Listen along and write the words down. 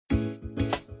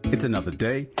It's another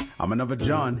day. I'm another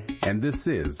John, and this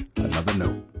is Another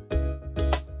Note.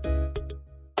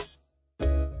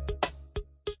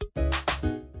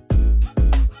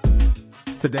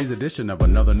 Today's edition of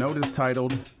Another Note is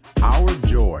titled, Our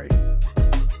Joy.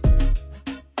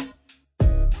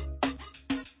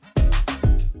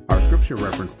 Our scripture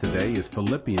reference today is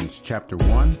Philippians chapter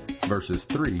 1, verses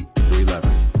 3 through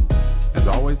 11. As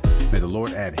always, may the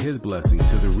Lord add His blessing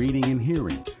to the reading and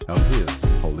hearing of His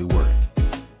holy word.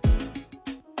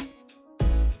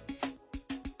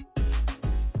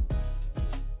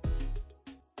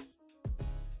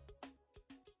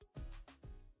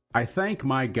 I thank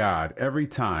my God every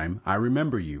time I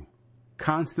remember you,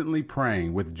 constantly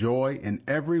praying with joy in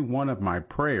every one of my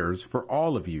prayers for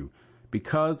all of you,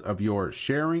 because of your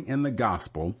sharing in the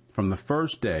gospel from the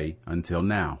first day until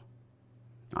now.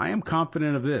 I am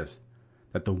confident of this,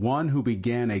 that the one who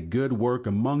began a good work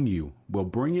among you will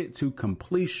bring it to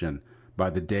completion by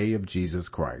the day of Jesus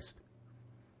Christ.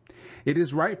 It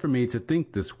is right for me to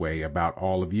think this way about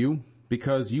all of you,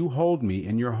 because you hold me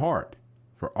in your heart.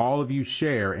 For all of you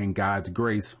share in God's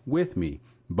grace with me,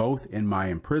 both in my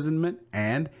imprisonment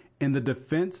and in the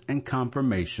defense and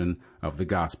confirmation of the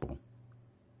gospel.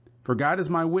 For God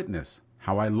is my witness,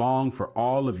 how I long for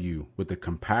all of you with the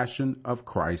compassion of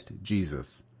Christ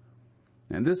Jesus.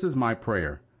 And this is my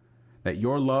prayer, that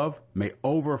your love may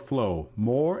overflow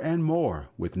more and more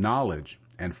with knowledge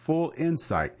and full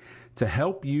insight to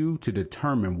help you to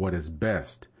determine what is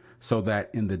best, so that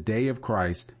in the day of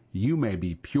Christ you may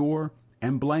be pure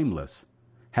and blameless,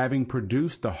 having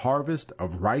produced the harvest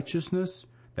of righteousness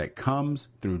that comes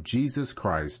through Jesus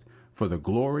Christ for the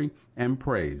glory and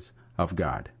praise of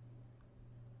God.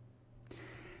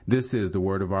 This is the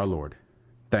word of our Lord.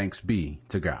 Thanks be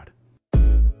to God.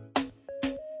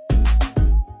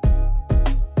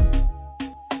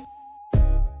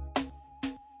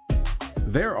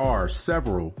 There are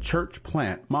several church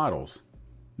plant models.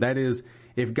 That is,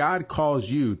 if God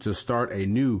calls you to start a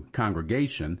new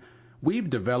congregation,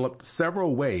 we've developed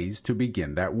several ways to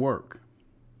begin that work.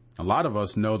 A lot of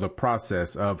us know the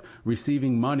process of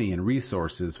receiving money and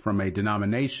resources from a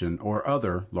denomination or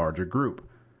other larger group.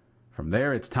 From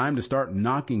there, it's time to start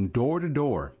knocking door to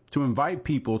door to invite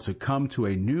people to come to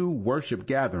a new worship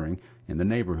gathering in the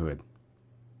neighborhood.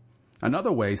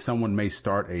 Another way someone may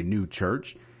start a new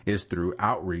church is through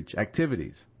outreach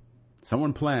activities.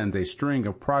 Someone plans a string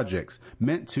of projects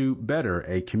meant to better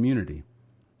a community.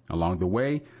 Along the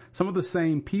way, some of the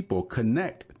same people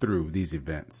connect through these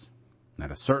events.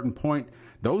 At a certain point,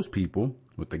 those people,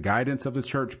 with the guidance of the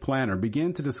church planner,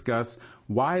 begin to discuss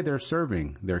why they're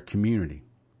serving their community.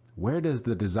 Where does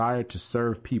the desire to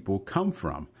serve people come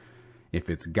from? If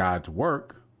it's God's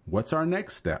work, what's our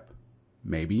next step?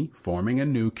 Maybe forming a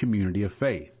new community of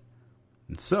faith.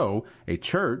 And so, a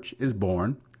church is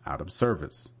born out of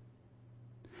service.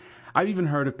 I've even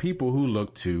heard of people who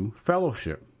look to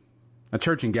fellowship. A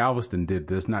church in Galveston did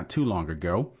this not too long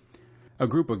ago. A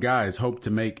group of guys hoped to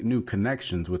make new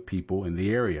connections with people in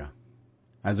the area.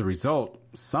 As a result,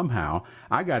 somehow,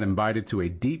 I got invited to a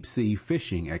deep-sea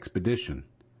fishing expedition.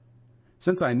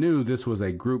 Since I knew this was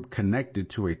a group connected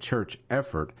to a church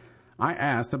effort, I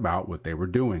asked about what they were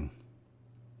doing.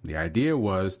 The idea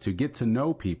was to get to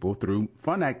know people through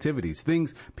fun activities,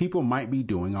 things people might be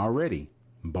doing already.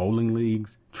 Bowling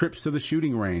leagues, trips to the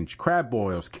shooting range, crab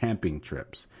boils, camping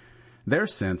trips. Their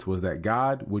sense was that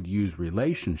God would use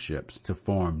relationships to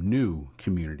form new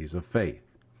communities of faith.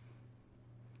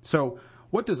 So,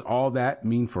 what does all that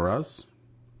mean for us?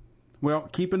 Well,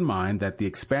 keep in mind that the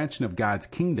expansion of God's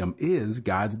kingdom is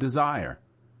God's desire.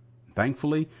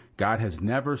 Thankfully, God has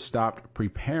never stopped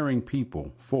preparing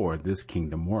people for this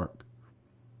kingdom work.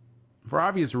 For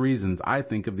obvious reasons, I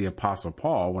think of the Apostle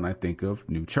Paul when I think of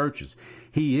new churches.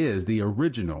 He is the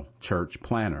original church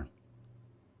planner.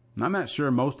 I'm not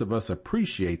sure most of us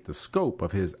appreciate the scope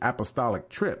of his apostolic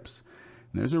trips.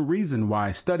 There's a reason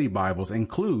why study Bibles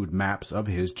include maps of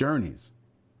his journeys.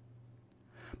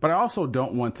 But I also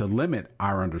don't want to limit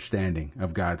our understanding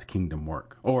of God's kingdom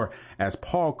work, or as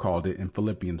Paul called it in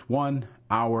Philippians 1,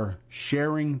 our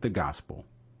sharing the gospel.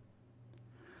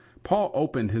 Paul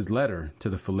opened his letter to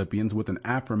the Philippians with an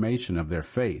affirmation of their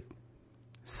faith.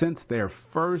 Since their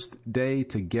first day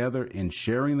together in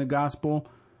sharing the gospel,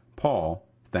 Paul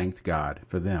thanked God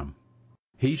for them.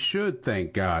 He should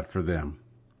thank God for them.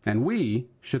 And we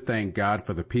should thank God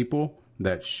for the people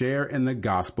that share in the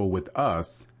gospel with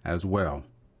us as well.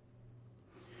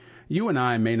 You and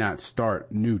I may not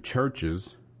start new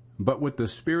churches, but with the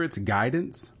Spirit's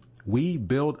guidance, we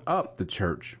build up the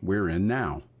church we're in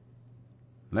now.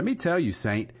 Let me tell you,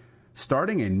 Saint,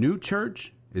 starting a new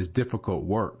church is difficult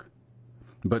work.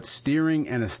 But steering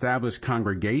an established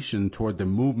congregation toward the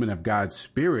movement of God's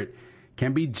Spirit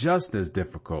can be just as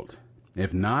difficult,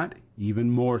 if not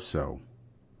even more so.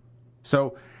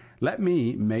 So let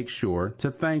me make sure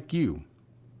to thank you.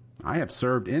 I have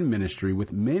served in ministry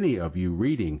with many of you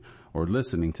reading or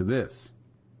listening to this.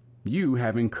 You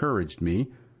have encouraged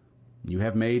me. You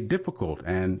have made difficult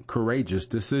and courageous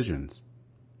decisions.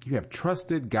 You have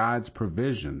trusted God's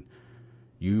provision.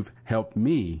 You've helped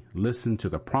me listen to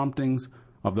the promptings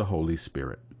of the Holy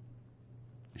Spirit.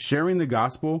 Sharing the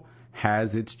gospel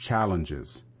has its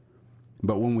challenges,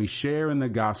 but when we share in the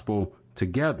gospel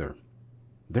together,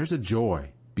 there's a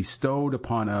joy bestowed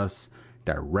upon us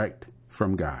direct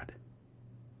from God.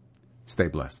 Stay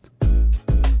blessed.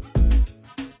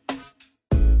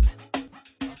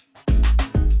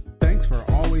 Thanks for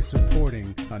always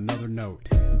supporting Another Note.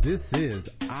 This is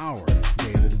our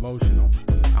daily devotional.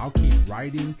 I'll keep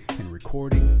writing and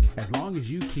recording as long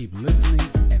as you keep listening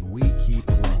and we keep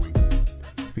growing.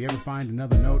 If you ever find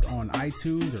Another Note on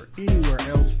iTunes or anywhere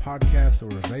else podcasts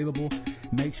are available,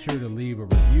 make sure to leave a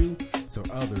review so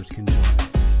others can join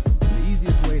us. The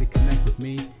easiest way to connect with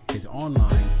me is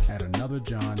online at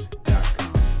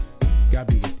anotherjohn.com. God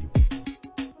be with you.